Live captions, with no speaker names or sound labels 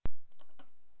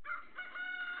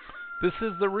This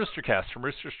is the Rooster Cast from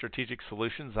Rooster Strategic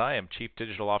Solutions. I am Chief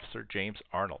Digital Officer James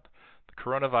Arnold. The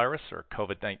coronavirus, or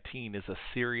COVID-19, is a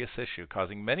serious issue,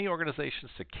 causing many organizations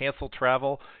to cancel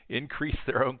travel, increase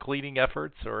their own cleaning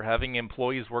efforts, or having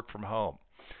employees work from home.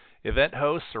 Event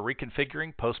hosts are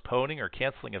reconfiguring, postponing, or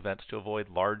canceling events to avoid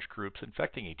large groups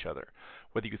infecting each other.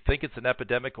 Whether you think it's an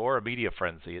epidemic or a media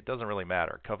frenzy, it doesn't really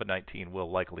matter. COVID-19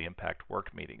 will likely impact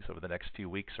work meetings over the next few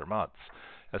weeks or months.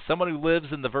 As someone who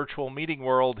lives in the virtual meeting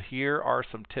world, here are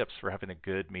some tips for having a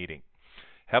good meeting.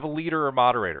 Have a leader or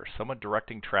moderator, someone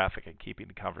directing traffic and keeping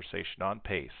the conversation on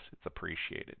pace. It's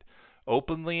appreciated.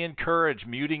 Openly encourage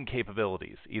muting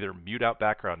capabilities, either mute out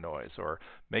background noise or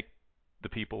make the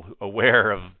people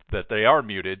aware of that they are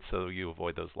muted so you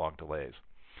avoid those long delays.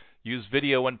 Use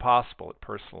video when possible. It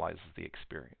personalizes the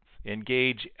experience.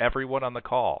 Engage everyone on the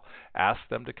call. Ask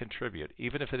them to contribute,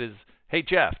 even if it is, "Hey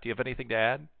Jeff, do you have anything to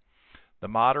add?" The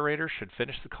moderator should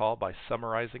finish the call by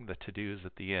summarizing the to-dos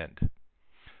at the end.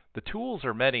 The tools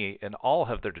are many and all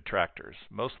have their detractors.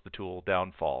 Most of the tool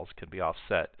downfalls can be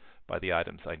offset by the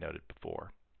items I noted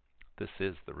before. This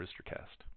is the Roostercast.